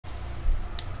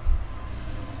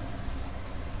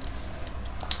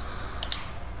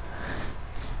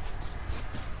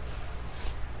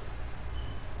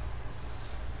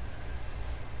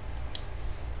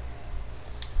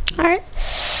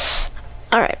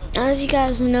As you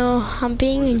guys know, I'm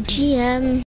being a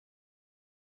GM,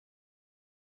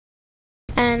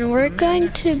 and we're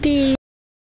going to be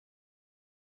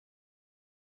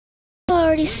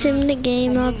already simmed the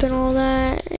game up and all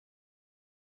that.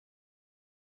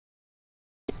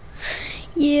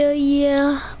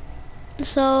 Yeah.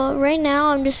 So right now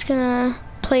I'm just gonna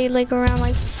play like around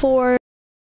like 4.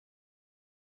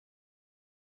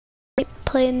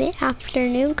 Play in the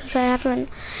afternoon because I haven't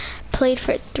played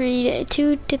for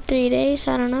 2 to 3 days.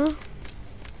 I don't know.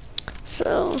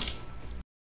 So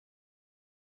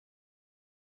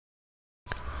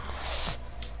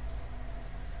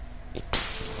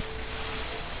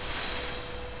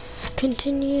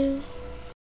continue.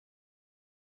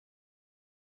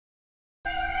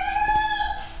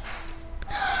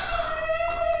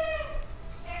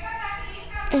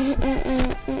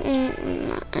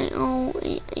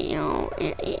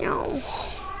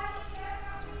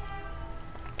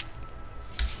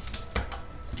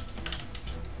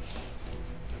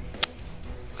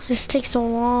 This takes a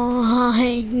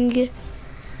long.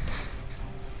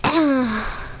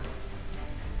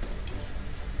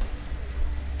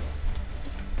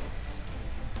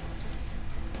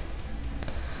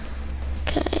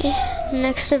 Okay,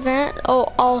 next event.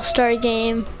 Oh, All-Star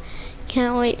game.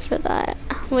 Can't wait for that.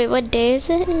 Wait, what day is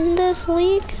it in this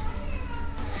week?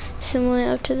 Similarly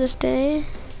up to this day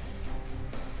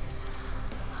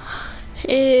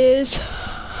is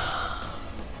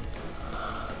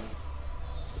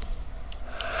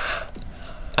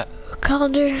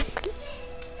calendar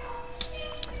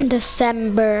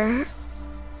December.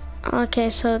 Okay,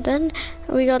 so then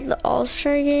we got the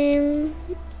All-Star game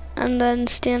and then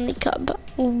Stanley Cup.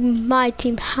 My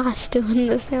team has to win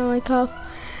the Stanley Cup.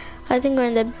 I think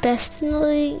we're the best in the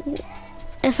league.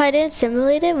 If I didn't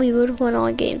simulate it, we would have won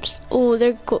all games. Oh,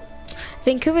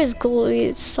 Vancouver's goalie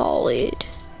is solid.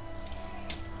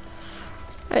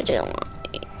 I didn't want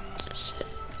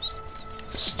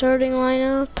starting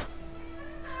lineup.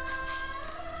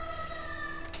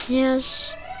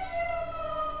 Yes.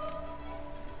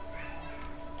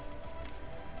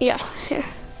 Yeah, here.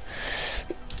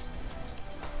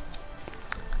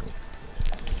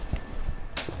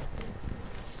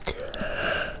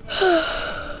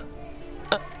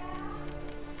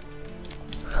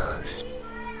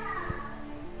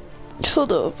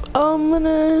 Hold up. I'm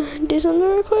gonna do something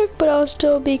real quick, but I'll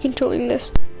still be controlling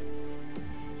this.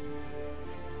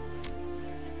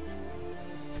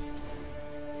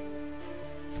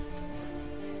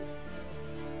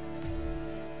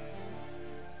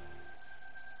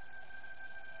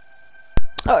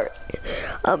 Alright,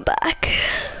 I'm back.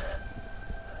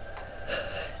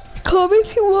 Comment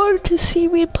if you wanted to see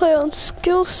me play on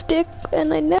skill stick,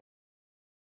 and I never.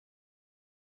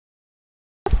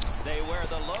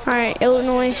 Alright,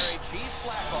 Illinois.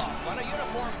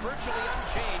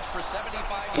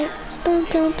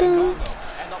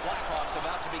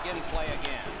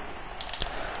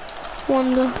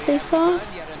 Won the face off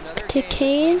to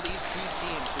Kane.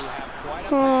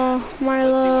 Oh,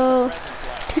 Marlo.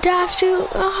 To dash to.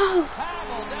 Oh.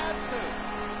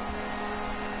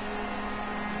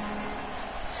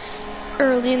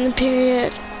 Early in the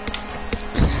period.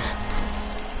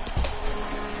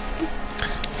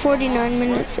 49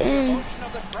 minutes in.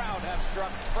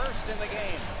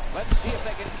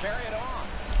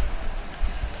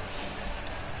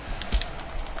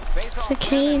 To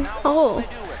Kane. Oh,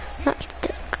 that's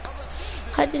the.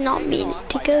 I did not mean it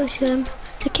to go to him.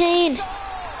 To Kane.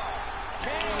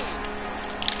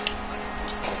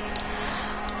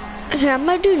 Okay, I'm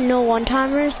gonna do no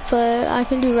one-timers, but I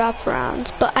can do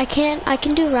wraparounds. But I can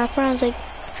do wraparounds like.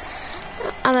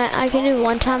 I can do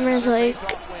one-timers like.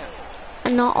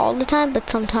 Not all the time, but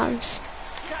sometimes.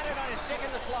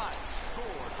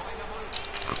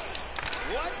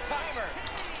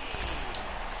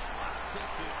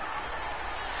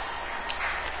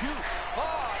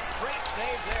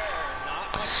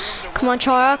 Come on,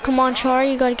 Chara. Come on, Chara.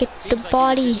 You gotta get the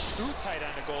body.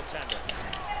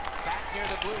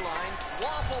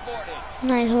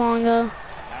 Nice Longo.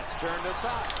 That's turned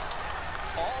aside.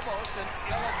 Almost an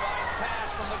ill-advised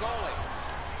pass from the goalie.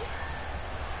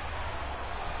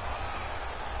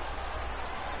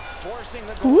 Forcing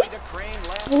the goalie to crane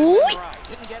left and right.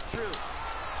 Didn't get through.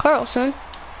 Carlson.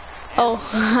 Oh,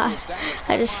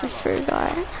 I just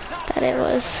forgot that it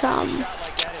was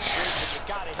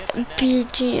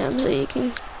BGM, so you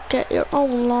can get your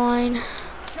own line.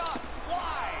 Shot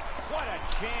wide. What a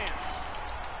chance.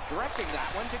 Directing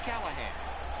that one to Callahan.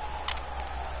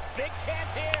 Big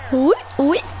chance here. Ooh.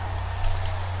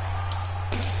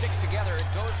 Two sticks together, it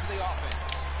goes to the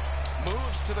offense.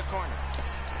 Moves to the corner.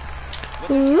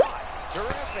 Ooh.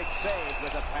 Terrific save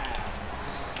with a pad.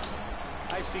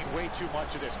 I've seen way too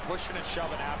much of this pushing and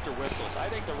shoving after whistles. I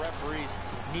think the referees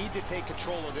need to take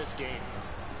control of this game.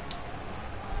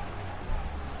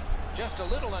 Just a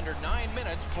little under 9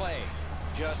 minutes played.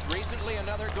 Just recently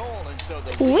another goal, and so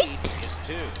the lead is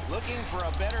 2. Looking for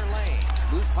a better lane.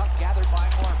 Loose puck gathered by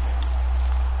Orpin.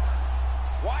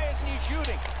 Why isn't he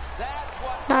shooting?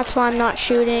 That's why I'm not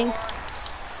shooting.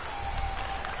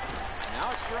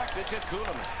 Now it's directed to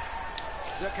Kuhlman.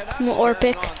 The I'm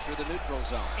Orpik. Through the neutral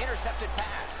zone. Intercepted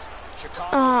pass.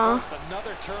 Chicago forced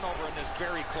another turnover in this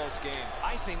very close game.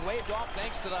 Icing waved off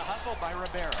thanks to the hustle by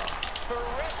Ribeiro.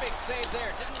 Terrific save there.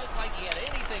 Didn't look like he had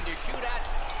anything to shoot at,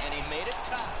 and he made it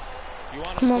tough. You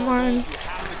want to score goals, you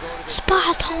have to go to the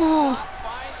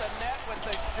Find the net with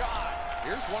the shot.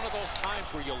 Here's one of those times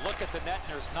where you look at the net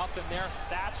and there's nothing there.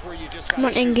 That's where you just got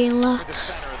to shoot for the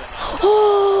center of the net.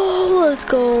 Oh, let's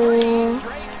go.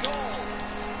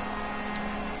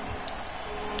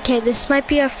 Okay, this might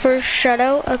be our first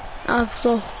shutout of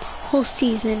the whole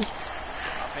season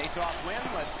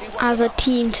as a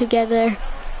team together.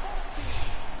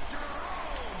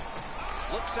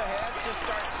 Looks ahead to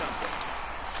start something.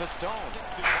 To Stone.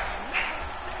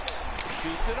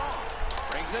 Shoots it off.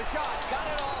 Brings a shot. Got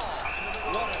it all.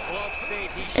 What a glove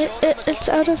save. It's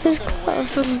out of his glove.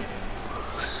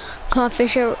 Come on,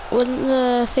 Fisher with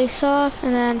the face off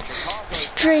and then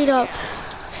straight up.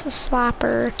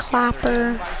 Slapper,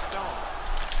 clapper.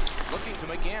 Looking to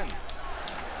McGinn.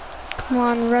 Come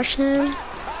on, rush him. Moving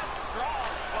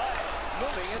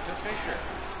into Fisher.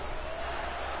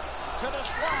 To the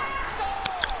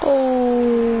slot.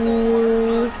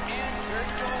 Oh. Answered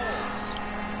goals.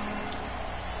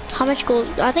 How much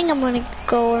goals? I think I'm gonna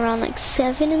go around like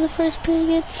 7 in the first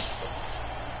period.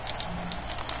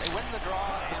 They win the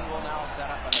draw and will now set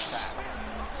up an attack.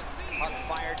 Puck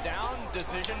fired down.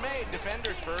 Decision made.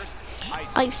 Defenders first.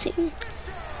 Icing.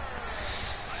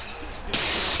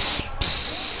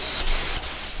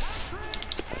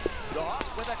 The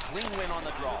Hawks with a clean win on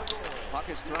the draw. Puck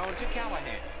is thrown to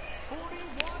Callahan.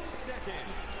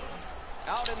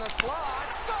 Out in the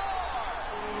slot. Score!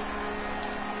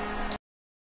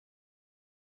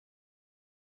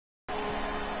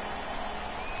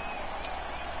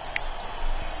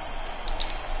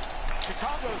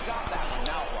 Chicago's got that one.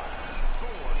 Now what?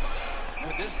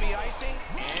 Could this be icing?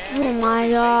 And oh my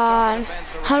god.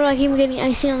 How do I keep getting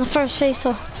icing on the first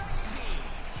face-off?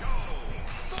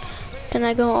 Then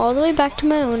I go all the way back to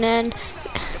my own end.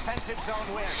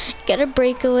 Get a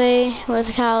breakaway with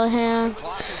Callahan.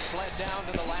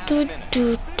 Do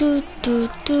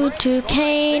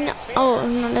Kane. Oh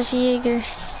no, that's Jaeger.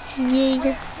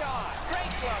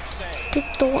 To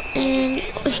Thornton.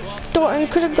 Thornton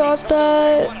could have got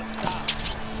that.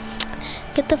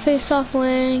 Get the face-off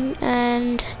wing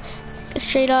and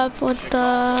straight up with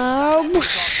the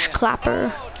whoosh,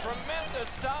 clapper. Tremendous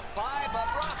stop by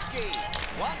Bobrovsky.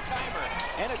 One-timer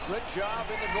and a good job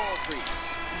in the goal crease.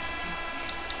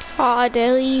 Aw,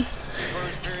 Daly.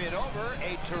 First period over,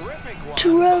 a terrific one.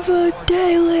 Trevor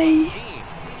Daly.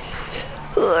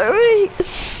 Alright.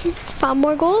 5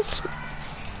 more goals.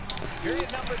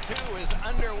 Period number 2 is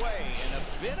underway in a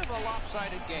bit of a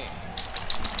lopsided game.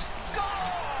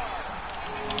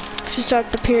 To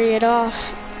start the period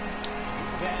off.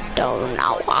 Don't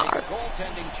know why.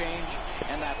 Goaltending change,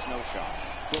 and that's no shot.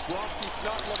 Bobrovsky's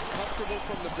not looked comfortable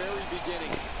from the very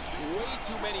beginning. Way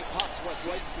too many pucks went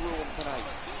right through him tonight.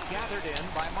 Gathered in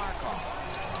by Markov.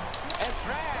 And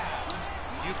grab.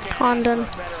 You can't Condon.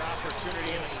 ask for a better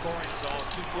opportunity in the scoring zone.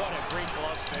 What a great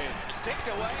glove save. Sticked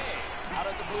away. Out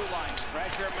of the blue line.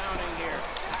 Pressure mounting here.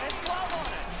 Got his glove on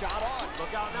it. Shot on.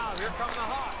 Look out now. Here come the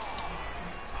Hawks.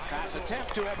 Pass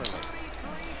attempt to Everly.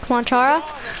 Come on, Chara.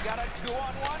 Got a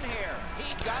 2-on-1 here.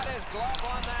 He got his glove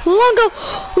on that. Longo.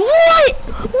 What?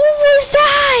 What was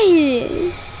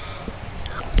that?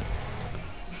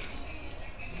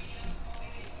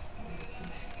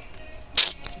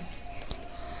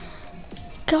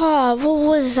 God, what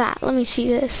was that? Let me see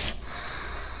this.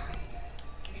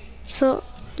 So,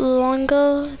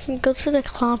 Longo goes for the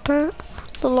clopper.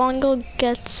 The Longo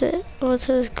gets it with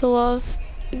his glove,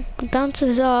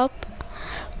 bounces up.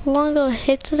 Longo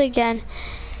hits it again.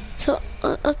 So,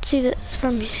 let's see this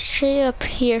from straight up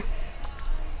here.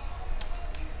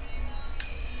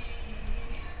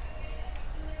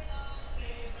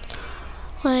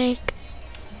 Like,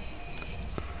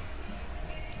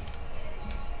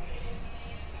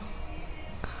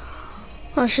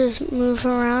 let's just move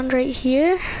around right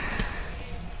here.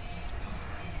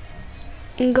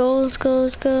 And goes.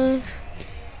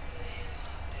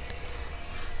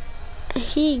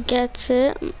 He gets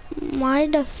it. My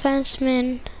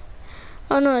defenseman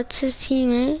Oh no, it's his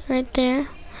teammate right there.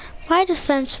 My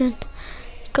defenseman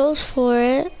goes for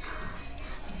it.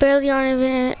 Barely on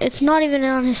even, it's not even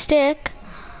on his stick.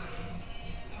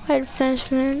 My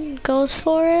defenseman goes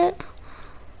for it.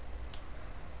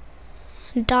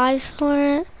 Dives for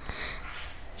it.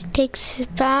 Takes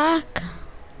it back.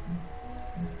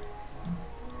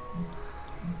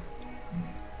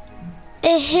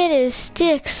 It hit his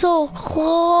stick so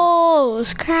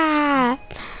close. Crap.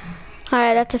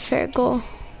 Alright, that's a fair goal.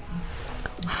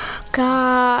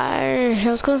 Gosh, I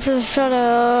was going for the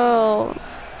shutout.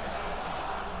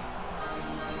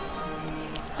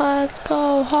 Let's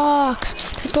go, Hawks.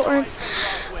 Thornton.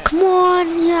 Come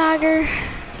on, Jagger.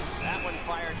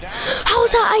 How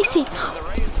was that icy?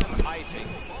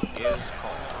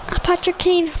 Patrick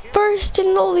Kane first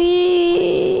in the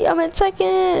lead. I'm at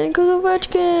second. Go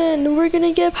Ovechkin. We're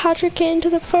gonna get Patrick Kane to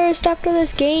the first after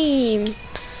this game.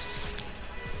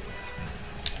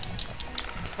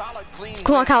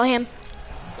 Come on, Callahan.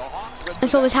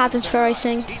 This always happens for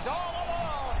icing.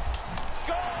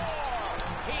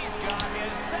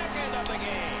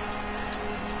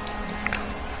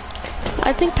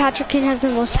 I think Patrick Kane has the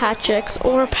most hat-tricks,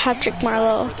 or Patrick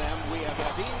Marleau.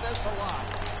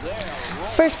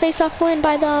 First face-off win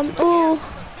by them. Ooh.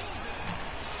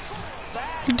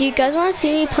 Do you guys want to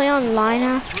see me play online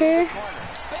after?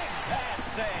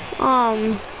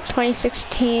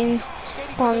 2016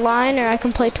 online, or I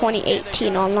can play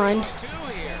 2018 online.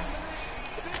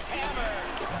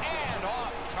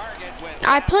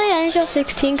 I play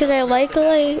NHL16 because I like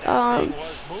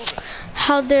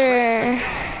how their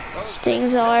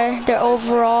things are, their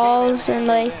overalls, and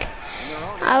like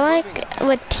I like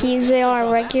what teams they are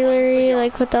regularly,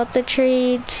 like without the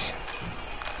trades.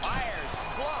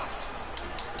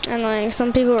 And like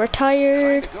some people were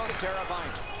tired.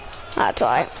 That's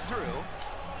why.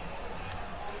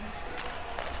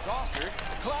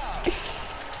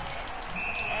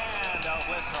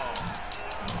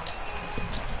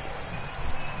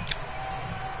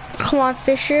 Come on,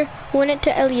 Fisher. Win it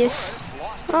to Elias.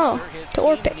 Oh, to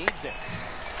Orpik.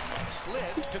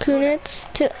 Kunitz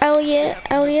to Elliot.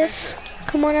 Elias.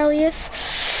 Come on, Elias.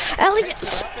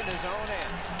 Elias!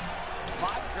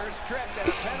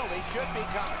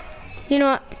 You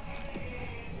know what?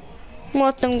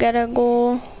 Let them get a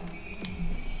goal.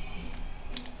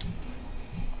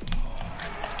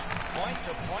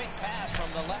 Point-to-point pass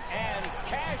from the left and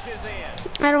cashes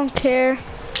in. I don't care.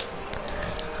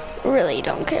 Really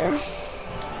don't care. The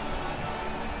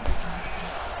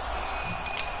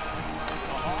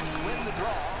Hawks win the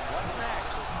draw. What's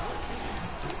next?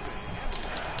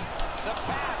 The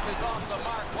pass is off the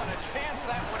mark. What a chance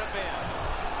that would have been.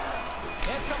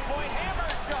 It's a point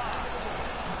hammer shot.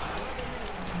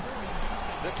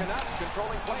 The Canucks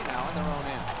controlling play now in their own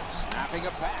end. Snapping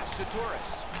a pass to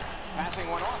Turris. Passing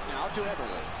one off now to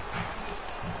Everly.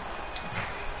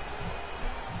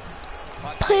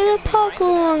 Play the puck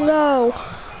along, go.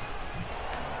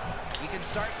 He can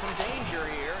start some danger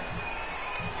here.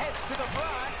 Heads to the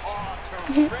front. Oh,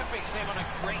 terrific save on a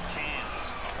great chance.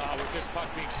 With this puck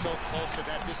being so close to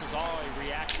that, this is all a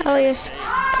reaction. Elias,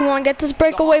 come on, get this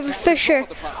breakaway with Fisher.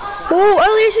 Oh,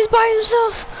 Elias is by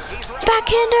himself.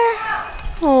 Backhander.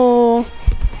 Oh.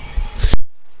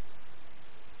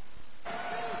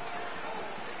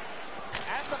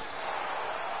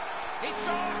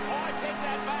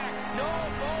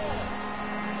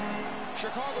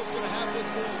 Chicago's going to have this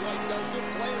goal right. There are good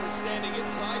players standing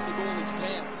inside the goalie's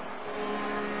pants.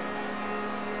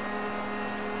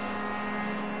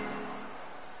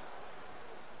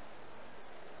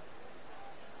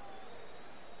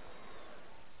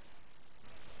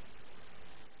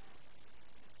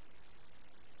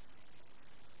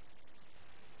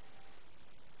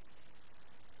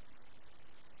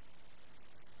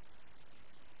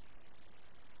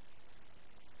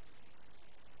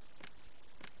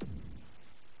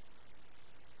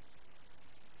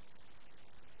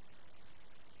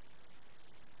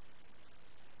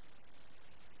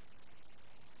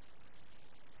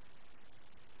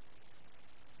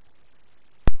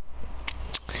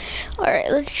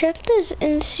 Alright, let's check this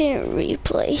instant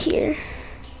replay here.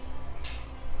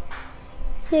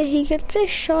 Yeah, he gets a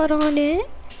shot on it.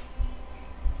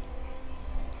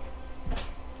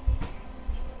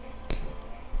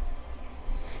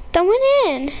 That went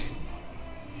in.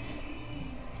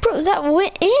 Bro, that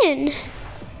went in.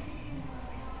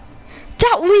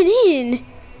 That went in.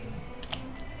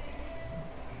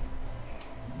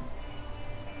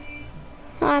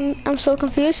 I'm so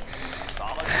confused.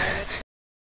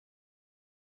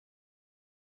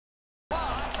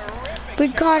 We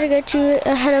gotta get you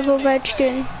ahead of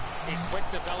Ovechkin.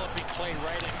 quick developing play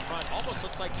right in front. Almost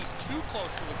looks like he's too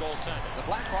close to the goaltender. The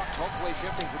Blackhawks hopefully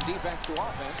shifting from defense to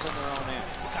offense in their own end.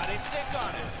 Got his stick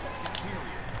on it.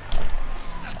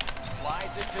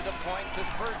 Slides it to the point to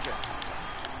Spurgeon.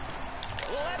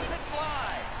 Lets it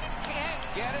fly. Can't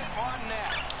get it on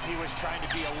net. He was trying to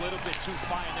be a little bit too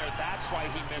fine there. That's why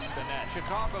he missed the net.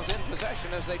 Chicago's in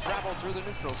possession as they travel through the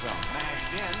neutral zone.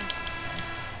 Mashed in.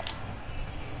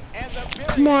 And the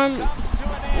Come on, comes to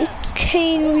an end.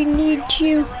 Kane, we need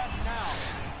you.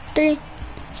 3,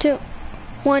 2,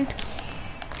 1.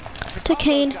 To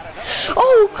Kane.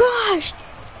 Oh gosh!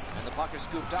 And the puck is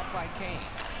scooped up by Kane.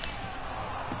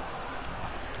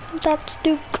 That's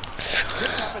Duke.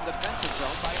 Picked up in the defensive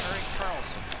zone by Erik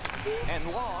Karlsson.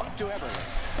 And long to Everly.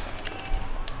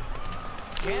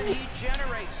 Can he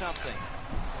generate something?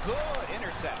 Good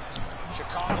intercept.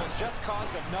 Chicago's just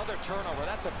caused another turnover.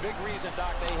 That's a big reason,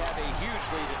 Doc, they have a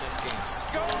huge lead in this game.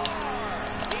 Score!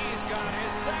 He's got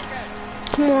his second.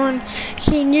 Come on,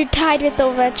 Kane, you're tied with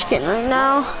Ovechkin right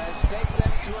now. Has taken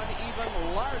them to an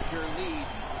even larger lead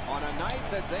on a night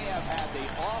that they have had the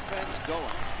offense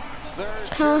going. Third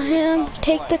Tell him, period of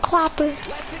take play. the clapper.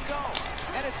 Lets it go,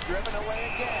 and it's driven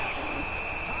away again.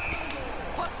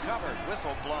 Puck covered,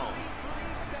 whistle blown.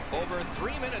 Over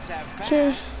 3 minutes have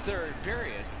passed, third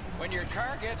period. When your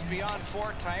car gets beyond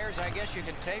 4 tires, I guess you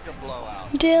can take a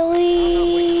blowout.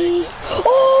 Dilly.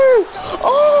 Oh!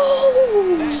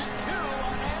 Oh! That's 2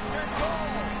 unanswered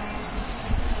goals.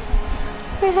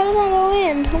 Wait, how did that go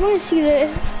in? I want to see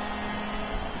this.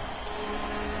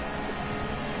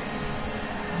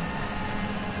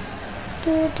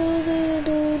 Put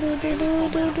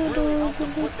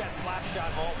that slap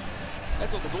shot home.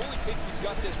 That's what the goalie thinks he's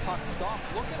got this puck stopped.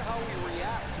 Look at how he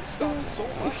reacts. He stops so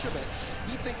much of it.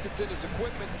 He thinks it's in his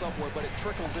equipment somewhere, but it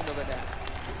trickles into the net.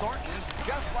 Thornton's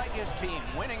just like his team,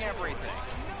 winning everything.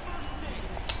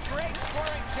 Great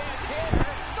scoring chance here.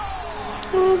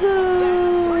 Score!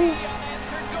 That's 3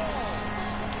 unanswered goals.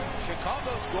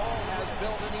 Chicago's goal has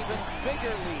built an even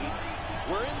bigger lead.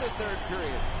 We're in the third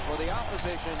period. For the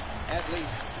opposition, at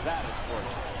least that is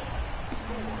fortunate.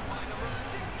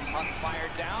 Puck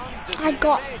fired down. I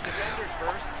got. Defenders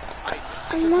first.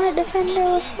 I'm not a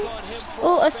defender.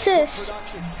 Oh, assist.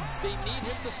 They need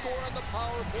him to score on the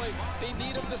power play. They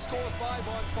need him to score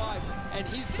 5-on-5. And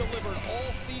he's delivered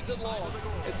all season long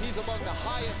as he's among the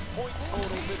highest points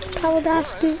totals in the league. How would I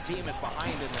do? His team is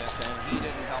behind in this, and he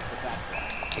didn't help with that try.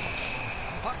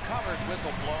 Puck covered,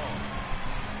 whistle blown.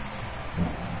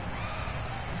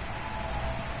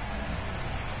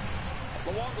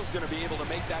 Luongo's going to be able to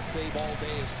make that save all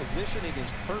day. His positioning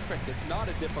is perfect. It's not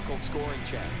a difficult scoring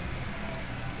chance.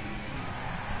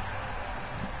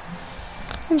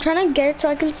 I'm trying to get it so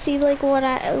I can see like what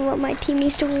my team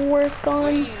needs to work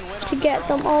on to get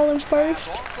them all in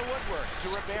first. Off the woodwork to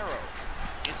Ribeiro.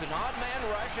 It's an odd man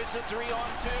rush. It's a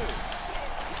 3-on-2.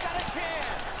 He's got a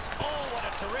chance. Oh, what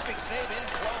a terrific save in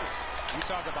close. You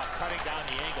talk about cutting down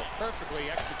the angle. Perfectly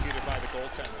executed by the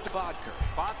goaltender. Bodker.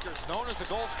 Bodker's known as a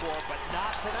goal scorer, but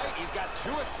not tonight. He's got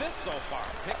 2 assists so far.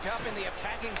 Picked up in the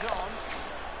attacking zone.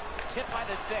 Tipped by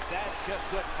the stick. That's just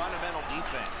good fundamental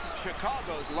defense.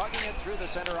 Chicago's lugging it through the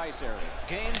center ice area.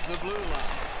 Gains the blue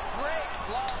line. Great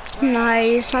glove.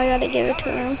 Nice. I gotta give it to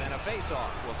him. And a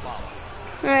face-off will follow.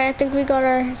 Alright, I think we got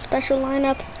our special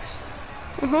lineup.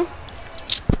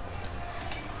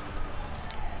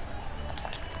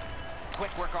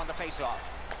 Quick work on the face-off.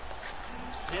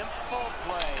 Simple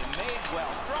play, made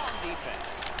well, strong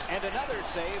defense. And another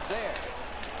save there.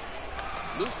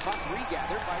 Loose puck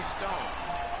regathered by Stone.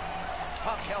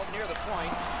 Puck held near the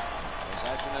point.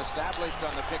 Possession established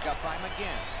on the pickup by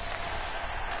McGinn.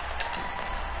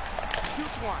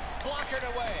 Shoots one, blockered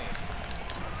away.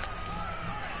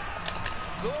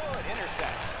 Good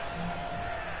intercept.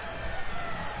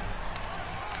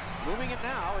 Moving it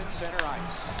now in center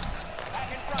ice.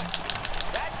 Back in front.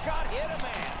 That shot hit a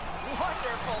man.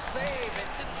 Wonderful save. It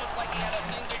didn't look like he had a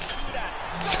thing to shoot at.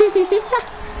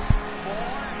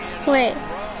 4 in Wait. a row.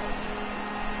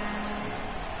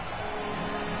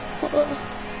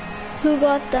 Who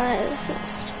got that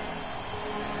assist?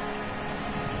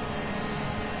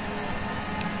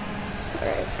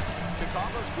 Alright.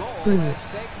 Chicago's goal has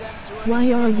taken them to an Why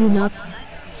are you not?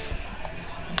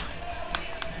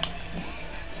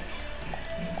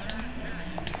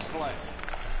 play.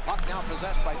 Puck now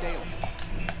possessed by Daly.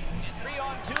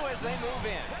 3-on-2 as they move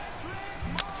in.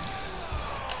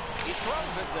 He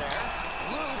throws it there.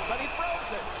 Loose, but he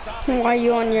throws it. Stop it. Why are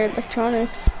you on your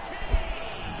electronics?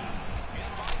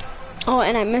 Oh,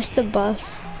 and I missed the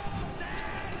bus.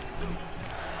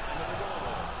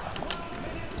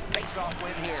 Face-off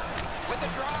win here. With a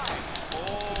drive.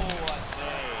 Oh, a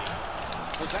save.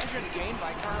 Possession gained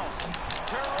by Carlson.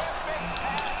 Terrific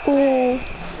pass. Oh. Ooh, it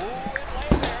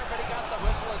lay there, but he got the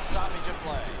whistle and stoppage of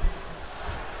play.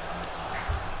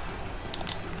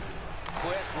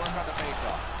 Quick work on the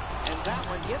faceoff. And that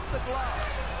one hit the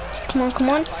glove. Come on, come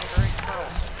on. By Eric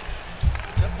Carlson.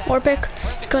 Took that More pick. pass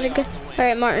perfectly Got it good. off the wing. All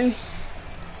right, Martin.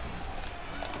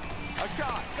 A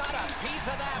shot. Got a piece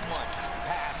of that one.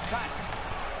 Pass cut.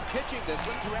 Pitching this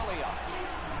one to Elias.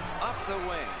 Up the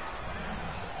wing.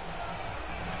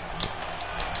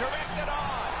 Directed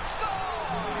on. Score!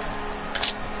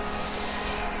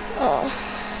 Oh.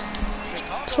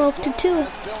 Chicago's 12 to goal 2.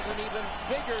 has built an even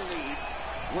bigger lead.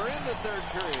 We're in the third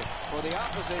period. For the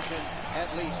opposition, at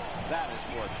least that is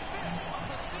fortunate.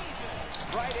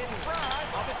 Right in front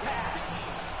of his pad.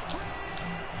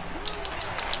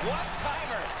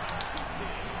 One-timer.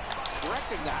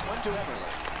 Directing that one to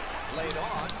Everly. Laid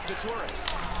on to Torres.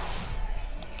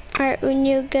 Alright, when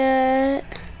you get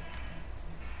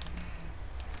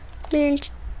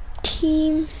manage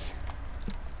team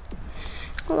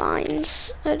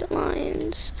lines, edit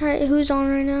lines. Alright, who's on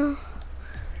right now?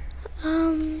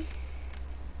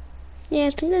 Yeah, I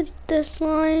think it's this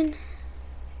line.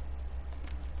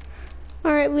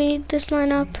 Alright, we need this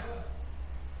line up.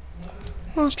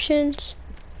 Options.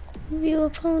 View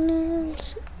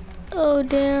opponents. Oh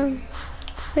damn.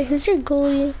 Wait, who's your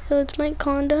goalie? So it's Mike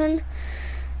Condon.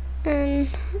 And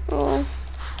oh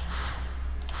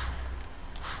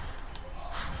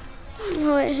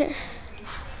wait here.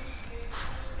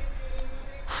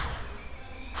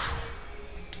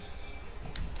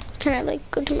 Can I like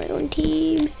go to my own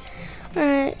team?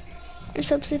 Alright,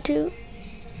 substitute.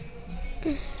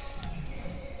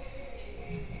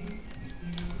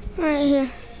 Alright,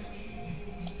 here.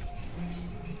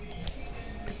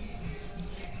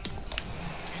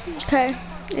 Okay,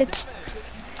 it's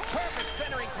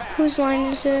whose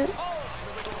line is it? Oh,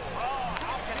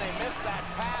 how can they miss that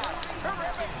pass?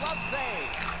 Terrific glove save.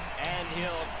 And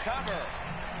he'll cover.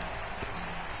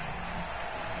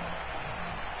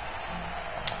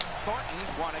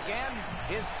 Thornton's won again.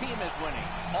 His team is winning.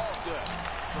 All's good.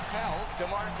 Propelled to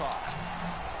Markov.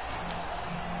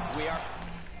 We are.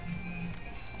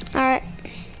 Alright.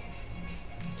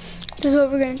 This is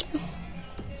what we're gonna do.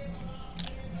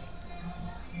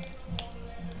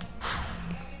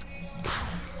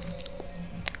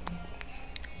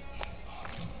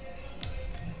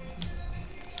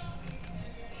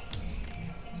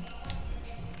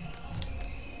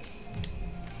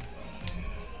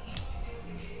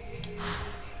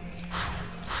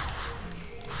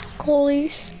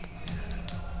 Goalies.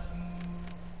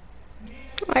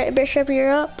 Alright, Bishop,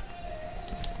 you're up.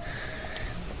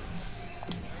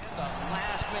 The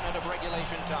last minute of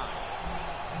regulation time.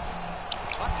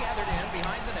 Puck gathered in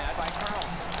behind the net by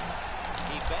Carlson.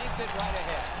 He banked it right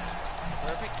ahead.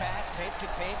 Perfect pass, tape to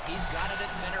tape. He's got it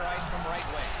at center ice from right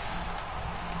wing.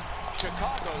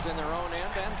 Chicago's in their own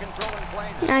end and controlling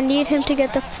play now. I need him to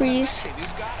get the freeze. He's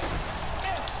got it.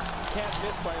 Can't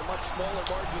miss by a much smaller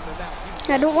margin than that.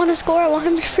 I don't want to score, I want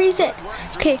him to freeze it.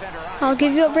 Okay, I'll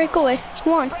give you a breakaway.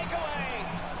 Come on. Breakaway.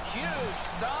 Huge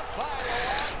stop by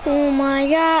the Oh my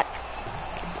god.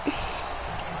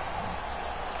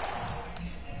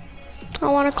 I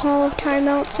want to call a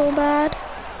timeout so bad.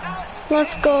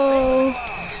 Let's go.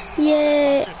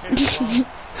 Yay.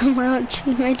 My own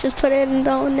teammate just put it in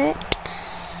the own net.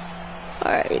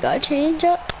 Alright, we got to change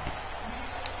up.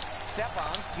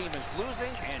 Stepan's team is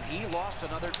losing, and he lost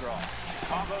another draw.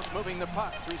 Chicago's moving the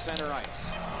puck through center ice.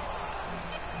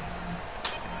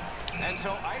 And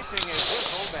so icing is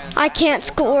whistled, and I can't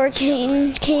score,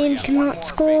 Kane. Kane cannot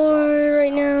score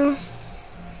right now.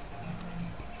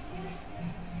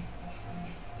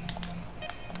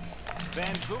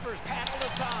 Vancouver's paddled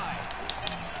aside.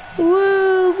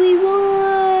 Woo, we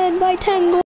won by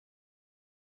 10 goals.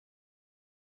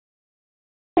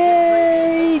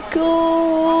 Yay,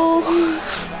 goal.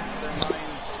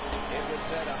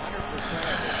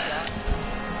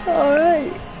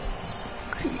 Alright.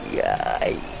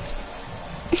 Yay.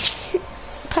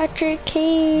 Patrick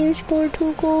Kane scored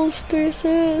 2 goals, 3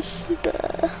 assists.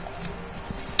 Duh.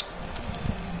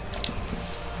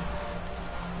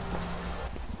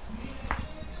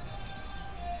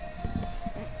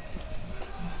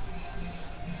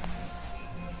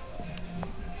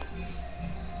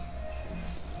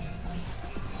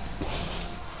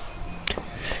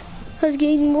 I was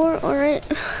getting more, alright.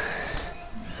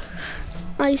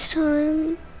 Ice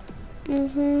time.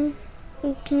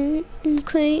 Okay,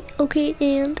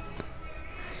 and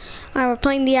alright, we're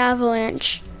playing the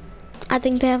Avalanche. I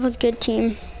think they have a good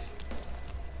team.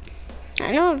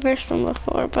 I know I've versed them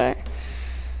before, but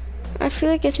I feel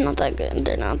like it's not that good.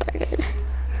 They're not that good.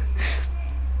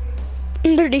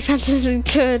 Their defense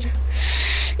isn't good.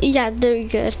 Yeah, they're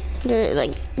good. They're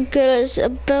like good as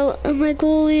about my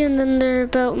goalie, and then they're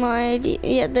about my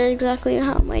yeah. They're exactly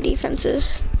how my defense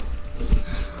is.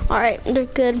 All right, they're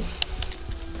good.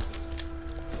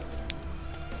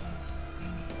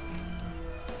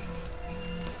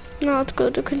 Now let's go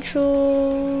to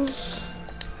controls.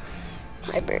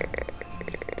 Hyper.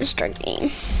 Start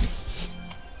game.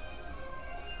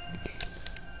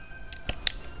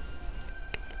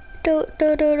 Do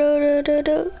do do do do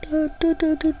do do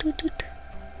do do do do.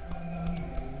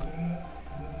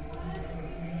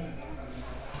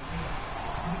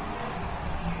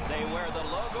 They wear the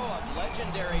logo of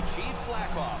legendary Chief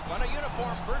Blackhawk on a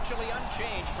uniform virtually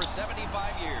unchanged for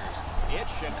 75 years.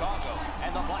 It's Chicago,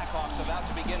 and the Blackhawks about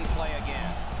to begin play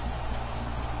again.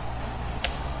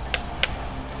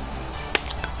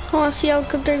 I want to see how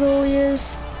good their goalie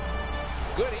is.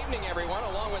 Good evening, everyone.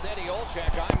 Along with Eddie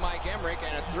Olczyk, I'm Mike Emmerich,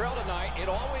 and a thrill tonight, it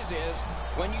always is,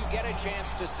 when you get a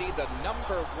chance to see the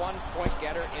 #1 point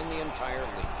getter in the entire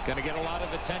league. It's going to get a lot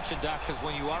of attention, Doc, because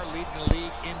when you are leading the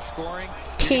league in scoring,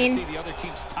 you're Kane. going to see the other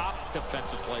team's top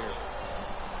defensive players.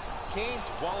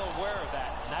 Kane's well aware of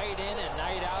that. Night in and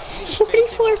night out, he is 44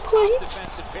 facing his top points.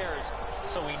 defensive pairs,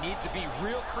 so he needs to be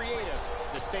real creative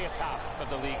to stay atop of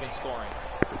the league in scoring.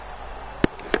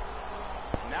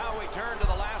 Now we turn to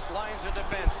the last lines of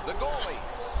defense, the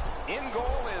goalies. In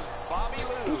goal is Bobby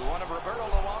Lou, one of Roberto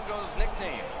Luongo's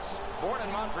nicknames. Born in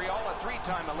Montreal, a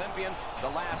 3-time Olympian, the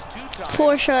last 2 times.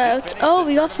 4 shutouts. Oh,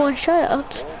 we got 4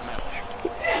 shutouts.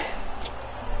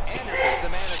 Anderson's the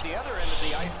man at the other end of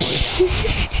the ice.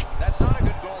 That's not a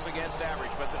good goals against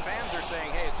average, but the fans are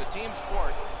saying, hey, it's a team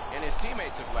sport, and his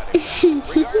teammates have let him down.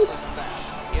 Regardless of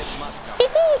that, it must come.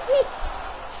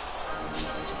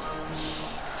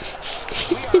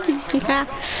 We are in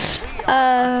Chicago.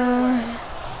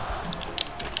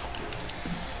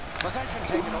 Possession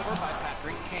taken over by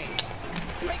Patrick Kane.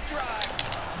 Big drive.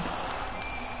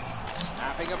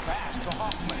 Snapping a pass to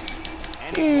Hoffman.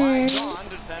 And he glides on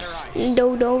to center ice.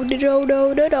 Do do do do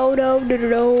do do do do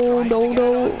do do do.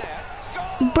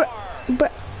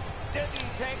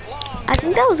 Didn't take long. I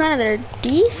think that was one of their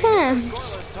defense.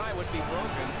 Scoreless tie would be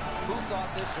broken. Who thought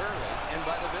this early? And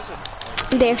by the visit.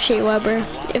 They have Shea Weber.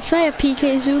 If I have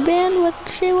PK Zuban with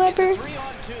Shea Weber,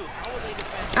 3-on-2. How will they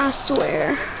defend? I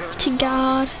swear to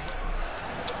God.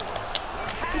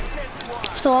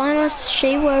 So I know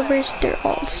Shea Weber's their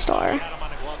all-star. Got him on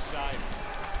the glove side.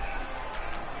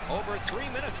 Over 3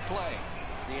 minutes play.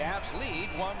 The Avs lead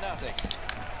 1-0.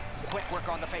 Quick work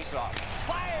on the faceoff.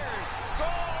 Fires! Score!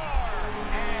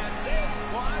 And this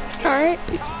one is Alright.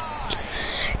 tied.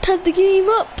 Tie the game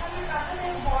up.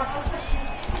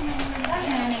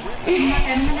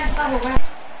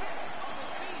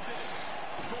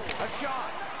 A shot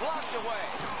blocked away.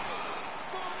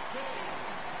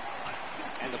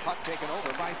 And the puck taken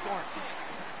over by Thornton.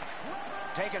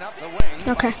 Taken up the wing.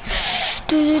 Okay.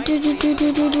 Do do do do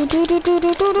do do do do do do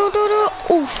do do do do.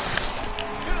 Oof.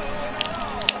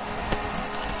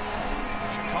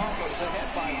 Chicago's ahead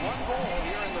by 1 goal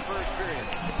here in the first period.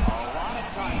 A lot of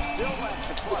time still left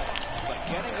to play, but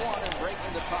getting one and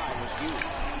breaking the tie was huge.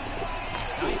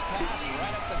 Nice pass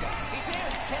right up the gut. He's in.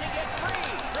 Can he get free?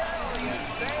 Brilliant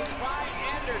save by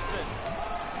Anderson.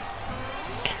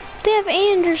 They have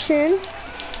Anderson.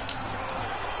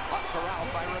 Puck corralled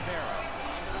by Rivera.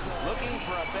 Looking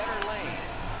for a better lane.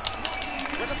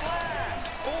 With a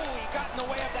blast. Oh, he got in the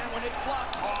way of that one. It's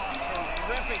blocked. Oh,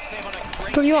 terrific save on a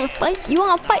great Bro, you wanna chance. fight? You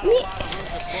wanna fight me?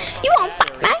 You wanna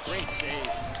fight me? Great save.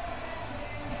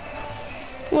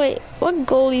 Wait, what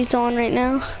goalie's on right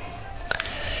now?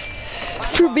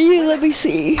 For me, let me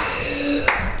see.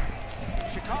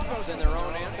 Chicago's in their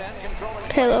own end and controlling.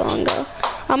 Okay, Luongo.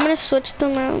 I'm gonna switch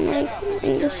them around like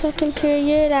in the second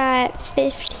period at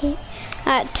 15,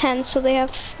 at 10, so they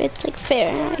have it's like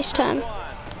fair ice time.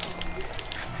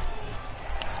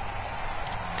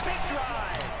 Big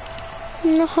drive.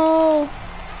 No,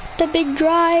 the big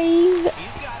drive.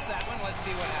 He's got that one. Let's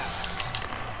see what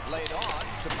happens. Laid on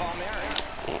to Palmieri.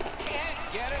 Can't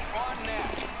get it on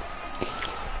net.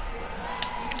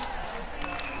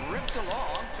 Ripped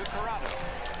along to Corrado.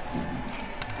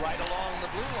 Right along the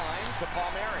blue line to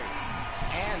Palmieri.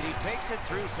 And he takes it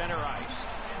through center ice.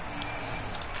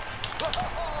 Oh,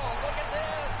 look at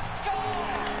this.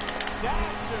 Score!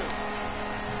 Datsu.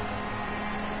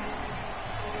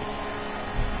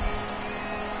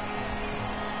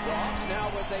 Dogs now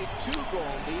with a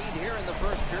 2-goal lead here in the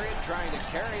first period, trying to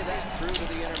carry that through to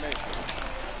the intermission.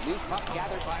 Loose puck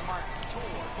gathered by Martin.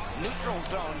 Neutral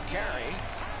zone carry.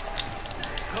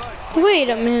 Good. Wait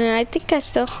a minute, I think I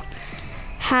still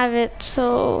have it,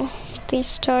 so they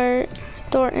start.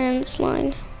 Thornton's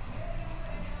line.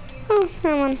 Oh,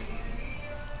 never mind.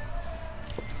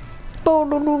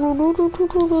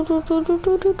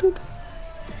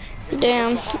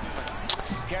 Damn.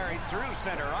 Carried through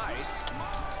center ice.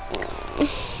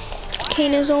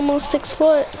 Kane is almost 6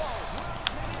 foot.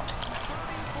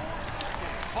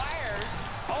 Fires.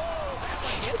 Oh, that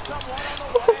one hit someone on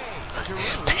the way.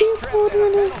 Giroux's trip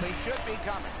there. Penalty should be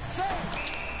coming. Save.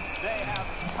 They have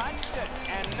touched it,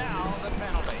 and now the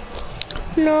penalty.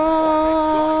 No.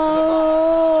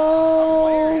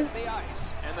 Player hit the ice,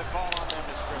 and the call on them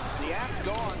is true. The Avs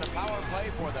go on the power play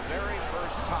for the very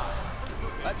first time.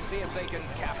 Let's see if they can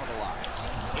capitalize.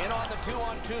 In on the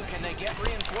 2-on-2, can they get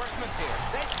reinforcements here?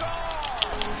 They score!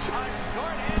 A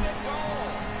short-handed goal.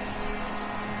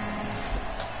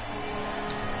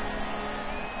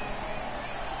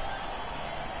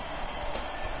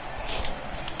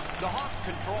 The Hawks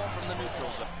control from the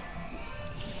neutral zone.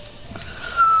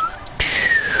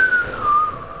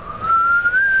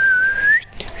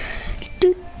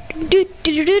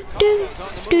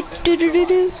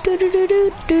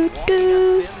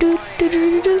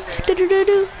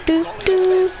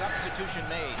 Substitution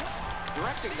made.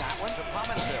 Directing that one to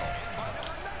Pominville.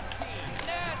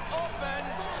 Net open.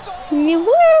 Score.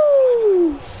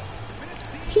 Woo!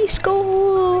 He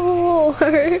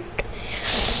scored.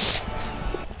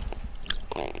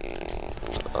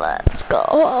 Let's go,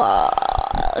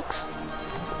 Hawks.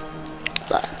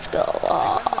 Let's go,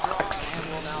 Hawks. And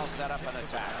will now set up an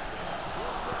attack.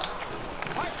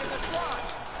 Piped in the slot.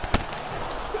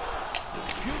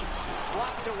 Shoots.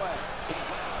 Blocked away.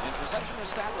 And possession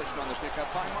established on the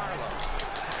pickup by Marlowe.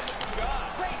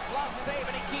 Great glove save,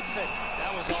 and he keeps it.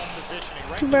 That was all positioning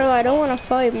right. Bro, I don't want to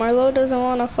fight. Marlowe doesn't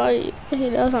want to fight. He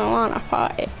doesn't want to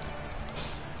fight.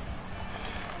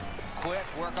 Quick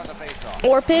work on the faceoff.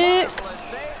 Or pick. Marvelous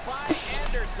save by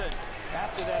Anderson.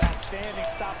 After that outstanding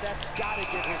stop, that's got to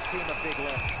give his team a big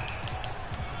lift.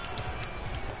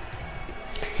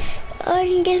 I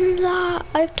can get that.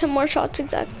 I have 10 more shots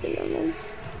exactly.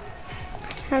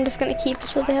 I'm just gonna keep it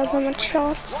so they have that much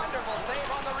shots. Wonderful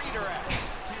save on the redirect.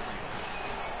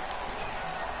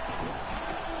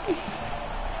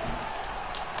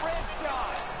 Wrist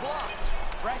shot. Blocked.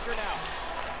 Pressure now.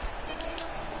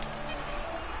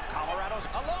 Colorado's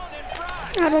alone in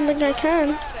front. I don't think I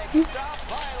can. Stop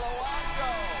by Luongo.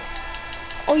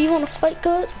 Oh, you wanna fight,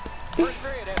 guys? First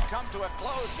period has come to a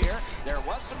close here. There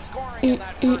was some scoring in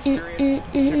that first period.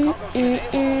 Chicago's been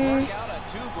able to work out a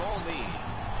 2-goal lead.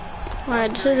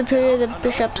 Alright, this is the period that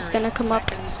Bishop is gonna come up.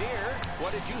 Here.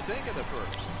 What did you think of the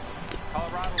first?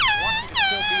 Colorado's lucky to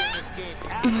still be in this game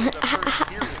after the first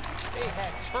period. They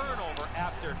had turnover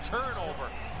after turnover.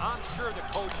 I'm sure the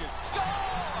coaches... Score!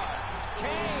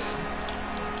 Kane.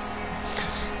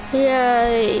 Yeah,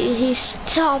 he's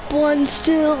top one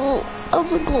still of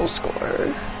the goal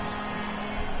scorer.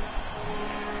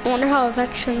 I wonder how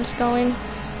Ovechkin's going.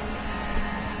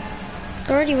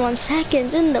 31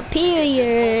 seconds in the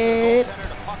period.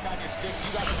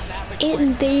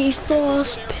 In the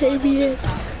first period.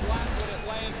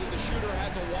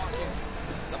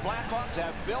 The Blackhawks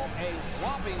have built a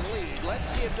whopping lead. Let's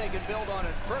see if they can build on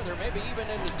it further, maybe even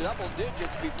into double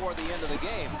digits before the end of the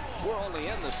game. We're only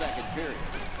in the second period.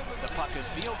 The puck is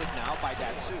fielded now by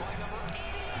Datsu.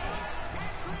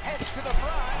 Heads to the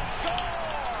front. Score!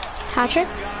 Hat trick?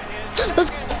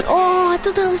 Oh, I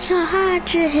thought that was a hat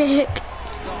trick.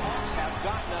 The Hawks have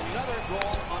gotten another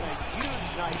goal on a huge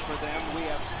night for them. We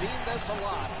have seen this a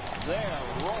lot. They're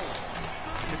rolling.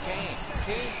 To Kane.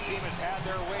 Kane's team has had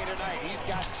their way tonight. He's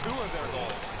got 2 of their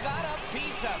goals. Got a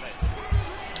piece of it.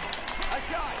 A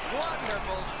shot.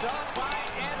 Wonderful stop by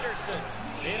Anderson.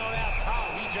 They don't ask how,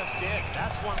 he just did.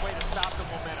 That's one way to stop the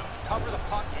momentum. Cover the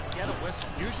puck and get a whistle.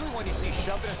 Usually when you see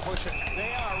shoving and pushing,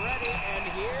 they are ready, and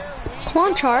here we Come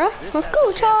on, Chara. Let's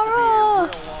go, Chara.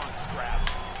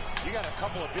 You got a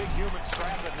couple of big humans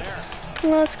scrapping there.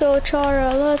 Let's go,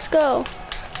 Chara. Let's go.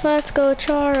 Let's go,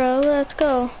 Chara. Let's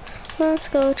go. Let's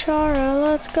go, Chara.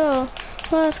 Let's go.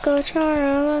 Let's go,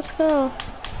 Chara. Let's go.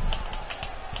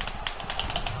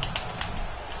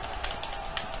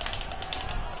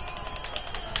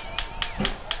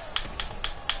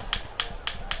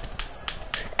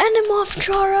 End him off,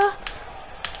 Chara.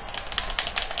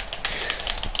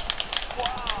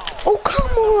 wow. Oh,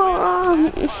 come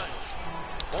on.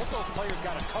 Both those players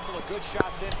got a couple of good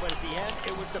shots in, but at the end,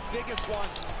 it was the biggest one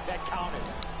that counted.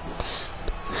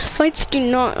 Fights do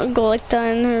not go like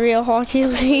that in the real hockey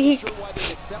league. Sure why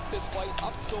they accept this fight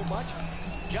up so much.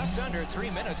 Just under 3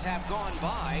 minutes have gone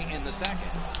by in the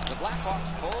second. The Blackhawks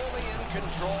fully in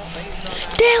control based on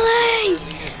that. Daly! Their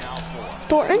lead is now 4.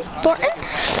 Thornton?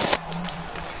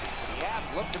 The Avs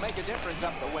look to make a difference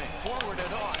up the wing. Forward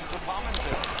and on to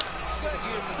Pominville. Good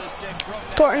use of the stick.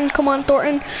 Thornton, come on,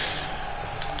 Thornton.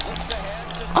 Looks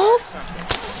ahead to Oh. start something.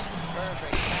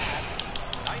 Perfect pass.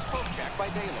 Nice poke check by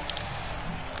Dalen.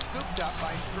 Scooped up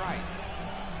by Strike.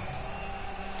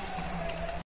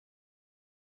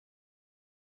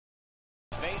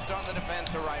 Based on the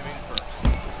defense arriving first.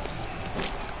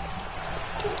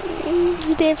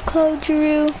 They've called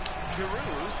Drew.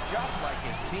 Giroux's just like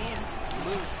his team,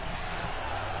 losing.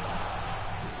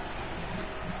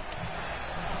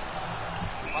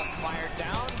 Puck fired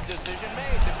down, decision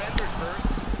made. Defenders first,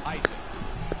 Isaac.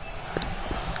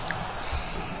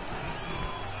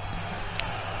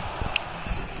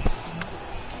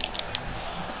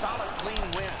 Solid,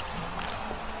 clean win.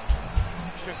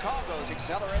 Chicago's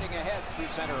accelerating ahead through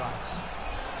center ice.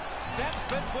 Steps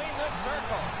between the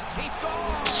circles. He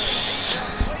scores!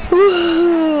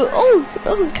 Ooh, oh,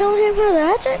 Callahan for the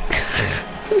hat trick.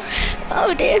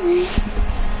 Oh, damn.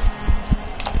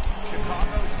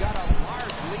 Chicago's got a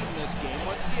large lead in this game.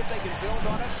 Let's see if they can build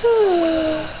on it.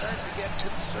 They'll start to get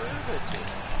conservative.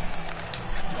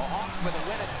 The Hawks with a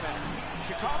win at center.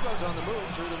 Chicago's on the move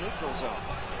through the neutral zone.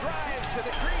 Drives to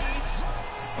the crease.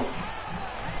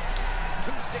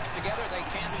 Two sticks together, they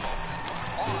cancel.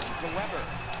 On to Weber.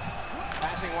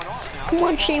 Passing one off now. Come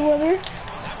on, Shea Weber.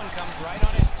 That one comes right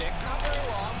on his stick. Not very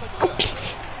long, but good.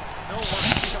 No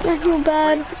one's I feel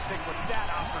bad. stick with that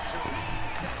opportunity.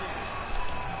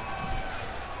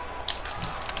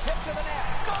 Tip to the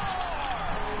net. Score!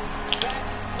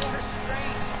 That's 4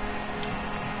 straight.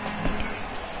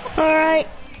 All right.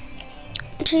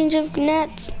 Change of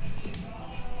nets.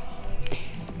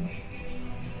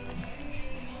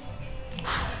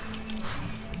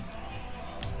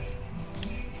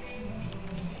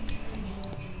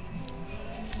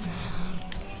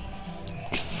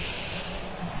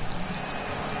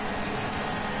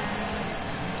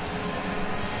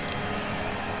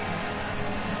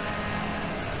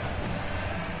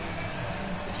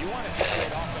 You want to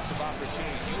generate offensive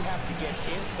opportunities, you have to get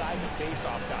inside the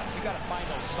face-off dots. You got to find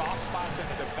those soft spots in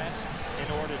the defense in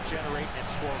order to generate and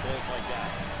score goals like that.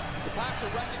 The passer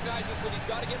recognizes that he's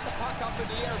got to get the puck up in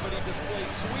the air, but he displays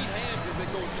sweet hands as it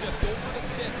goes just over the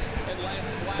stick and lands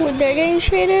flat. Well, they're getting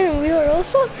traded and we are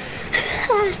also. The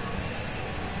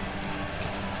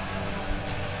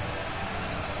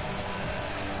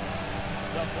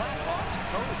Blackhawks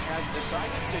coach has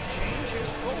decided to change his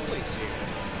goalies here.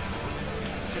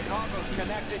 Chicago's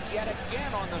connected yet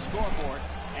again on the scoreboard,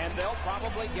 and they'll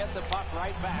probably get the puck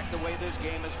right back the way this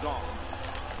game has gone.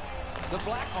 The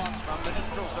Blackhawks from the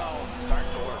neutral zone start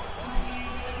to work.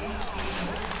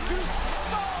 Shoots,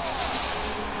 score!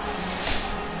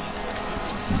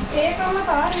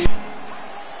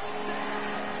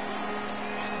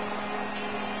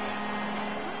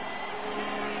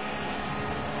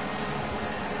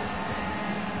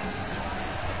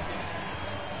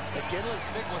 McGinley's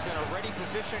stick was in a ready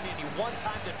position, and he one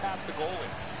time to pass the goalie.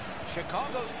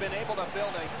 Chicago's been able to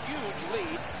build a huge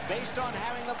lead based on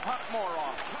having the puck more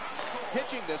often.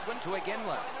 Pitching this one to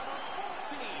Iginla.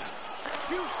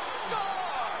 Shoots, score!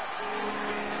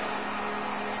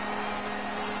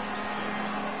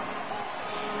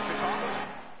 Chicago's...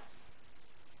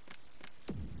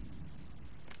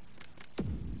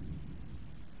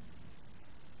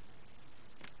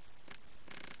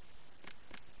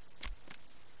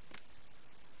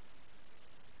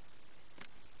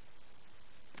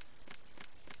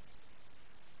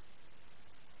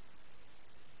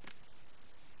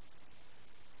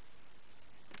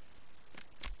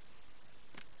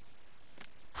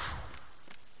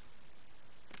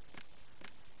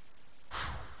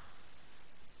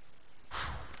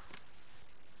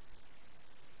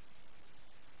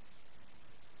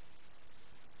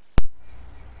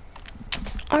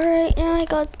 Alright, now I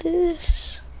got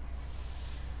this.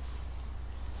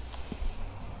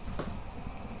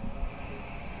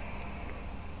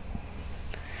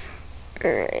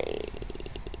 Alright.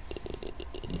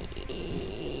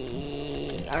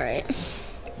 Alright.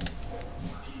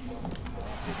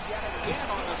 Yet again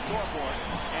on the scoreboard,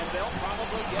 and they'll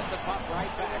probably get the puck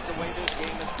right back the way this game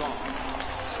has gone.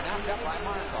 Snapped up by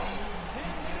Markov.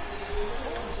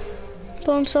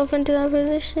 Throw himself into that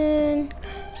position.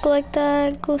 Go like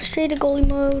that. Go straight to goalie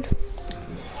mode. Oh,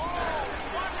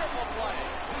 wonderful play.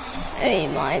 Oh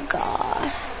my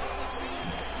god.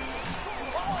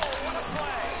 Oh, what a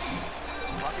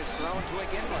play. Puck is thrown to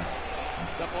Iginla.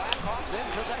 The Blackhawks in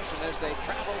possession as they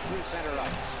travel through center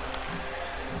ice.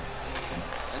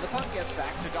 And the puck gets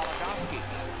back to Goligoski.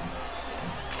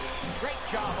 Great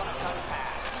job on a cut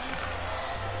pass.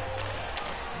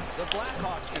 The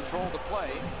Blackhawks control the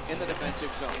play in the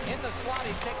defensive zone. In the slot,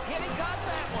 he's taking hit. He got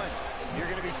that one. You're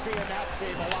going to be seeing that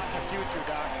save a lot in the future,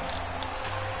 Doc.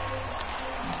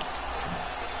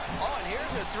 Oh, and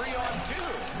here's a 3-on-2.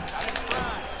 Out in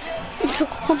front.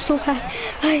 I'm so happy.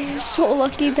 I'm so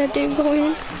lucky that didn't go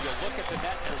in. You look at the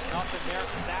net, there's nothing there.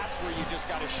 That's where you just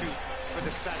got to shoot for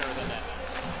the center of the net.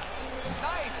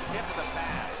 Nice tip of the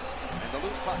pass. And the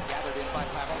loose puck gathered in by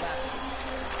Pavel Datsyuk.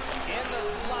 In the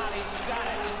slot, he's got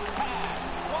it. Pass.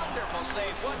 Wonderful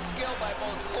save. What skill by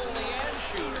both goalie and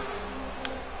shooter.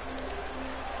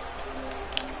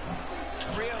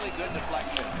 Really good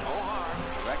deflection. No harm.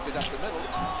 Directed up the middle.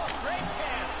 Oh, great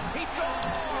chance. He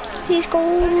scores. He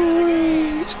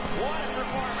scores. What a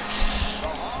performance.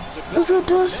 The Hawks have It's a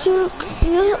Datsyuk.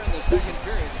 here in the second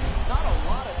period. Not a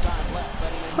lot of time left,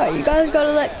 but an Alright, you guys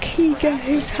gotta let Key get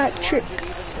his hat trick. Chip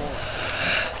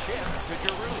to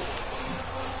Giroux.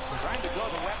 Trying to go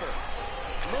to Weber.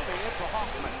 Moving it to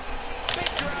Hoffman. Big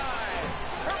drive.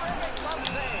 Terrific glove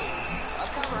save. A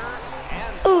cover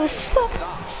and Oh, play fuck.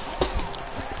 stopped.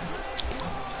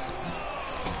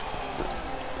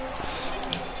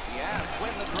 The Avs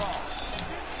win the draw.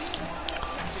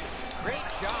 Great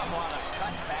job on a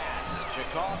cut pass.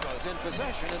 Chicago's in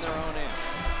possession in their own end.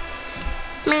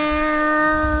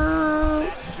 Meow.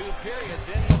 That's 2 periods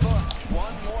in the books.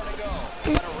 1 more to go.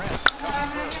 But a rest comes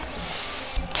first.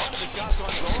 On to the shots on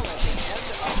goal at the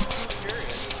end of 2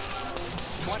 periods.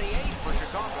 28 for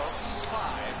Chicago,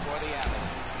 5 for the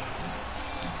Avalanche.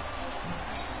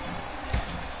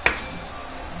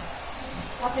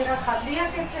 The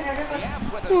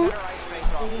Avs with a center ice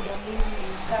face-off. Dumped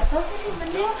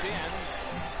in.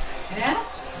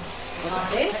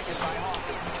 Possession taken by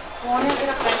Hoffman.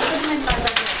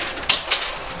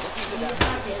 Looking to that.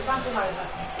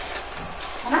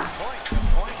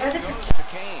 Point it goes to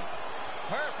Kane.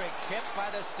 Perfect tip by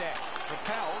the stick.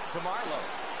 Propelled to Marlowe.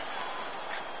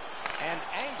 And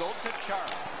angled to Chara.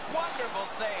 Wonderful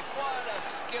save. What a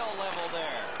skill level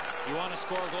there. You want to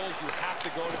score goals, you have to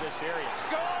go to this area.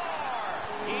 Score!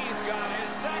 He's got his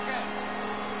second.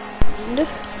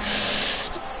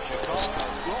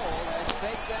 Chicago's goal has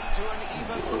taken them to an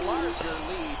even larger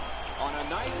lead on a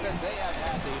night that they have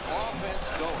had the offense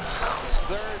going.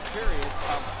 3rd period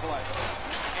of play.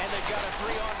 And they've got a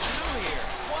 3-on-2 here.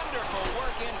 Wonderful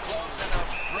work in close and a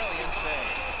brilliant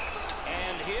save.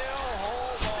 And he'll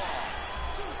hold on.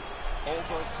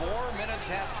 Over 4 minutes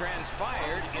have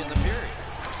transpired in the period.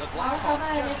 The Blackhawks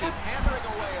just keep hammering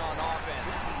away on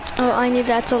offense. Oh, I need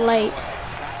that to light.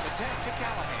 That's a tip to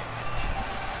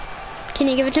Callahan. Can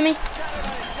you give it to me? Got it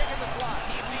on his stick in the slot.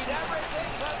 He beat everything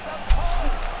but the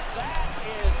post. That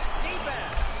is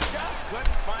defense. Just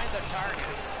couldn't find the target.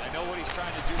 I know what he's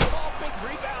trying to do. Oh, big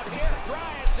rebound here.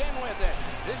 Bryant's in with it.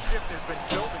 This shift has been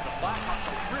building. The Blackhawks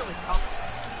are really coming.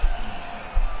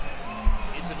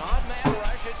 It's an odd man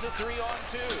rush. It's a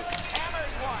 3-on-2.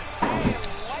 Hammers one. Hey,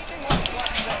 lightning one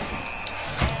clutch save.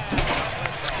 And a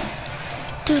whistle.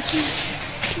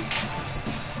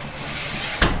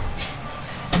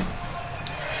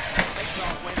 Takes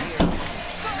off win here.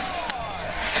 Score!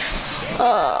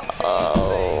 Oh.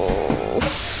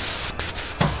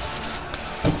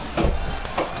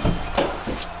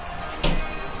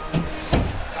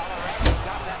 Colorado's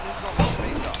got that neutral zone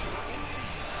face-off.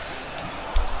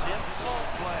 Simple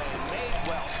play. Made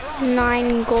well. Strong.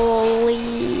 9-goal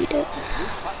lead.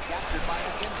 Loose puck captured by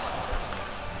McKinley.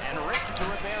 And written to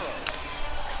Ribeiro.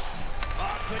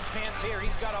 Oh, good chance here.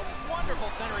 He's got a wonderful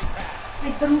centering pass. I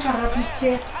have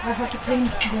to clean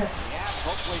this. The Avs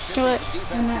hopefully should What? be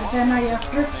defense. And then I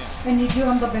need you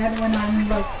on the bed when I'm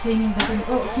like cleaning the thing.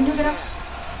 Oh, can you get up?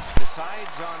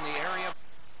 Decides on the area.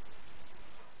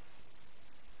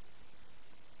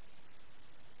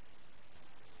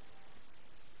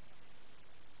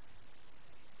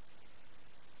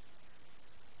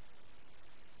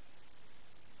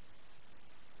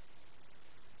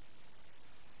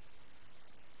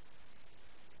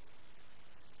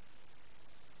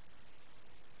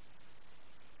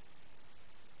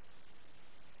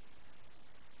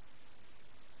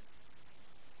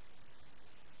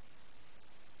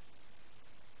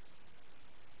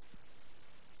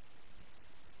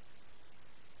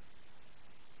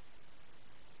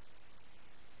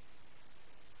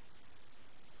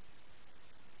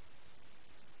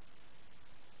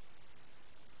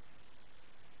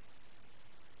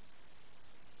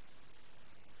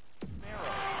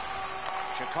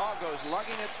 Chicago's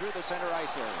lugging it through the center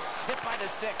ice area. Hit by the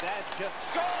stick. That's just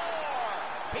score!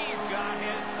 He's got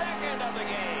his second of the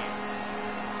game.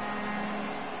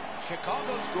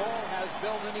 Chicago's goal has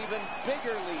built an even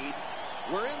bigger lead.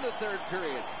 We're in the 3rd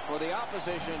period. For the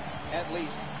opposition, at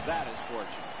least that is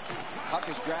fortunate. Puck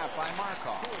is grabbed by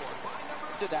Markov.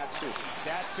 To Datsuk.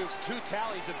 Datsuk's 2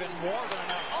 tallies have been more than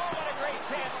enough. Oh, what a great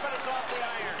chance, but it's off the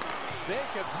iron.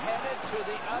 Bishop's headed to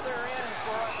the other end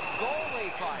for a goalie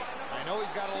fight. I know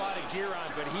he's got a lot of gear on,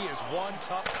 but he is one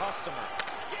tough customer.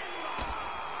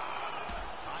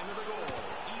 Time of the goal,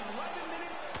 11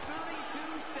 minutes,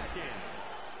 32 seconds.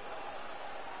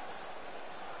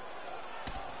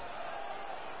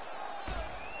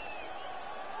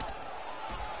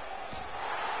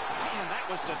 Man, that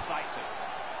was decisive.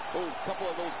 Oh, a couple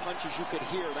of those punches you could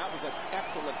hear. That was an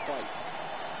excellent fight.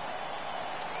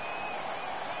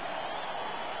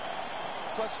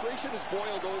 Frustration is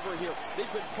boiled over here.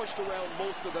 They've been pushed around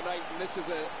most of the night, and this is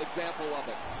an example of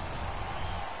it.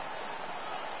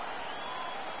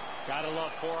 Gotta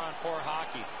love 4-on-4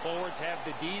 hockey. Forwards have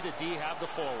the D have the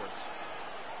forwards.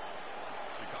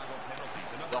 Chicago penalty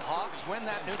to number The Hawks win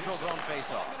that neutral zone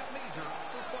faceoff. major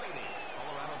for fighting.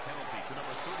 Colorado penalty to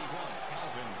number 31,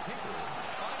 Calvin Picker.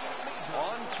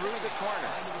 On through the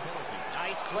corner.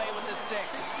 Nice play with the stick.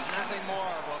 Nothing more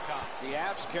will come. The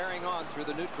Avs carrying on through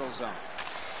the neutral zone.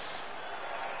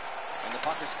 And the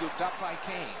puck is scooped up by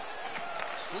Kane.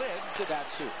 Slid to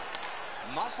Datsuk.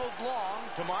 Muscled long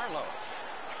to Marlowe.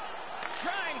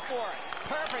 Trying for it.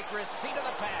 Perfect receipt of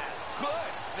the pass.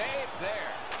 Good save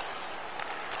there.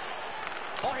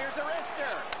 Oh, here's a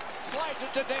wrister. Slides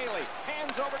it to Daly.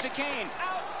 Hands over to Kane.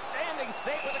 Outstanding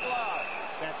save with the glove.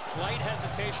 That slight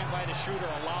hesitation by the shooter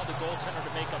allowed the goaltender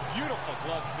to make a beautiful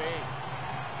glove save.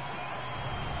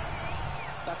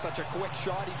 That's such a quick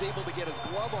shot. He's able to get his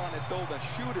glove on it, though. The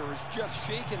shooter is just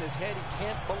shaking his head. He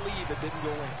can't believe it didn't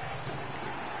go in.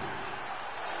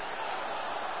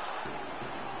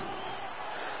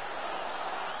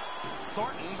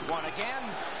 Thornton's won again.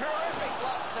 Terrific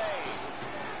glove save.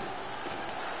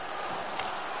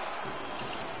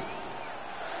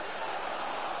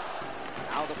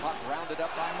 Now the puck rounded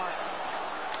up by Martin.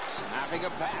 Snapping a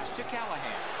pass to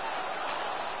Callahan.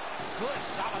 Good,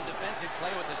 solid defensive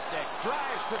play with the stick.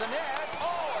 Drives to the net.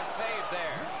 Oh, a save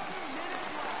there.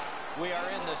 We are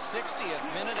in the 60th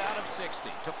minute out of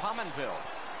 60 to Pominville.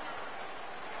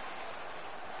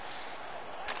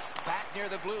 Back near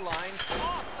the blue line.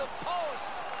 Off the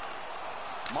post.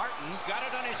 Martin's got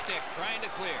it on his stick, trying to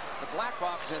clear. The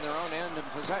Blackhawks in their own end in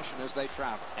possession as they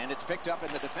travel. And it's picked up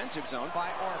in the defensive zone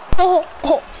by Orphan. Oh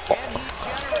Can he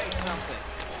generate something?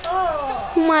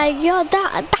 my god,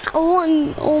 that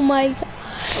one, oh my god.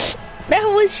 That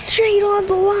was straight on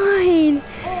the line.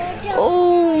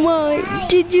 Oh my,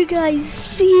 did you guys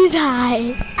see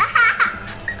that?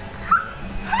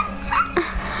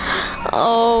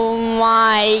 Oh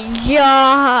my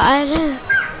god.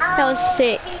 That was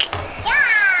sick.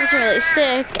 It was really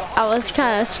sick. I was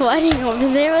kind of sweating over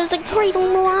there. It was like right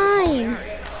on the line.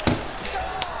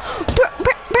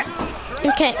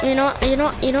 Okay, you know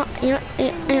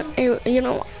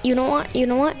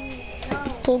what?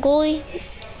 Pull goalie.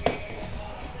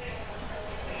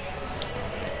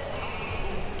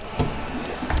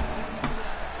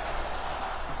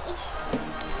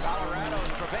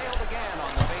 Colorado's prevailed again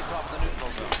on the face-off the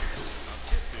neutral zone.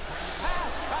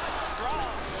 Pass cut, strong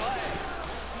play.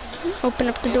 Open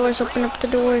up the doors, open up the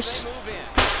doors. They move in.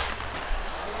 The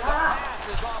pass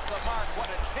is off the mark. What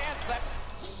a chance that...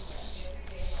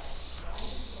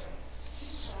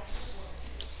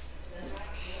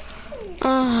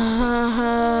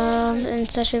 In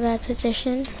such a bad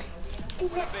position.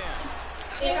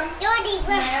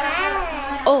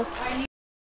 Oh.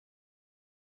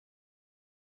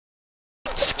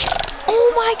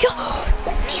 Oh my god.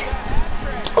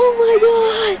 Oh my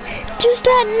god. Just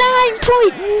at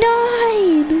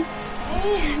 9.9.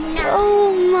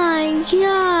 Oh my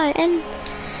god. And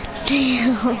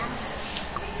damn.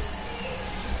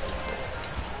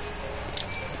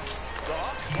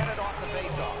 Dogs get it off the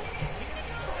face-off.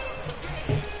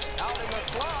 Out in the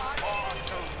slot. Oh,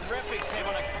 terrific save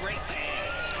on a great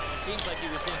chance. Seems like he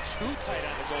was in too tight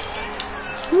on the goaltender.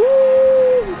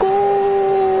 Woo!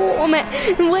 Goal! Oh man,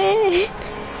 wait.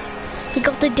 He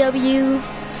got the W.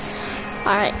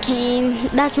 Alright, Kane.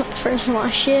 That's my first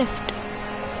last shift.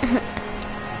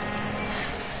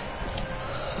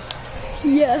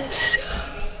 Yes.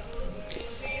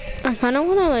 I kind of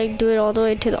want to like do it all the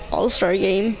way to the All-Star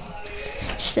game.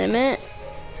 Sim it.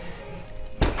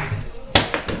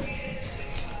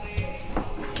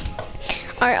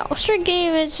 Our All-Star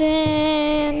game is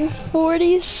in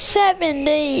 47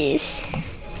 days.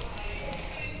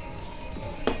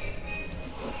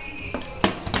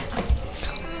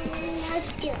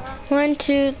 One,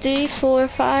 2, 3, 4,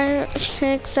 5,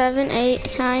 6, 7,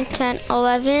 8, 9, 10,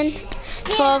 11,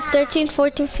 12, 13,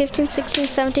 14, 15, 16,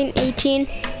 17, 18.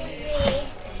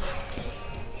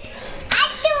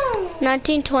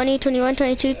 19, 20, 21,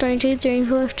 22, 23,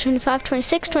 24, 25,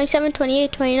 26, 27,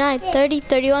 28, 29, 30,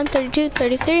 31, 32,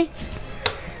 33,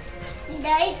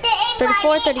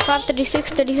 34, 35, 36,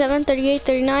 37, 38,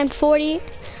 39, 40,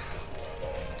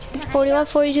 41,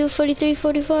 42, 43,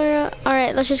 44.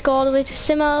 Alright, let's just go all the way to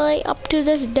simulate up to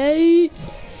this day.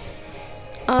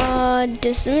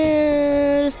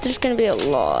 Dismiss. There's gonna be a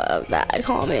lot of bad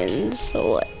comments,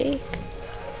 like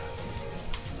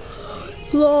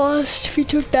lost. We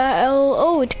took that L.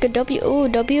 Oh, we took a W. Oh,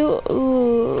 W.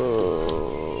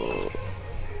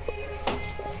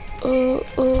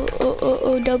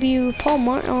 W. Paul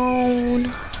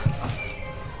Martin.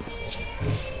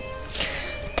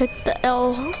 Took the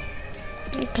L.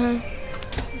 Okay.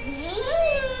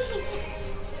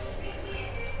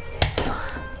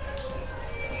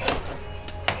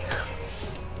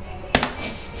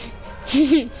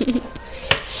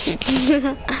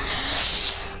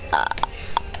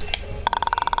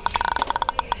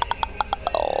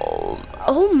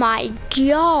 Oh my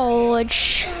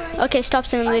gosh. Okay, stop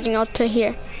simulating out to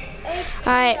here.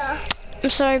 Alright, I'm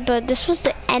sorry, but this was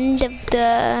the end of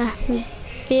the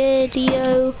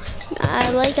video.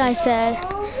 Like I said,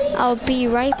 I'll be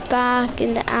right back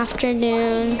in the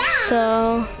afternoon.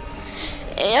 So,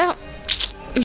 yeah.